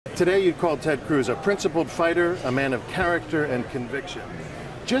Today you called Ted Cruz a principled fighter, a man of character and conviction.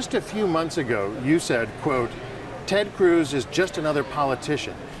 Just a few months ago, you said, quote, Ted Cruz is just another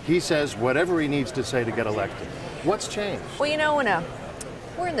politician. He says whatever he needs to say to get elected. What's changed? Well, you know,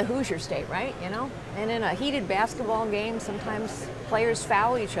 we're in the Hoosier state, right? You know, and in a heated basketball game, sometimes players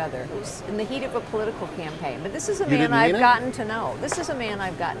foul each other. Who's in the heat of a political campaign. But this is a man I've gotten to know. This is a man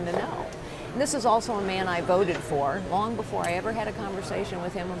I've gotten to know. And this is also a man I voted for long before I ever had a conversation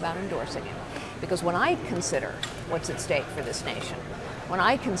with him about endorsing him. Because when I consider what's at stake for this nation, when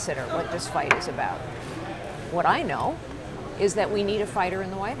I consider what this fight is about, what I know is that we need a fighter in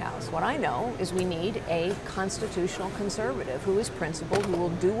the White House. What I know is we need a constitutional conservative who is principled, who will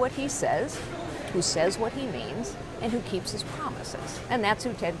do what he says, who says what he means, and who keeps his promises. And that's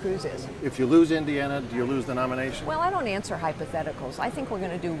who Ted Cruz is. If you lose Indiana, do you lose the nomination? Well, I don't answer hypotheticals. I think we're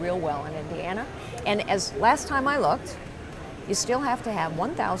going to do real well in Indiana. And as last time I looked, you still have to have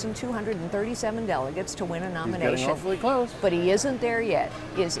 1,237 delegates to win a nomination. He's getting awfully close. But he isn't there yet,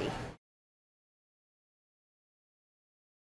 is he?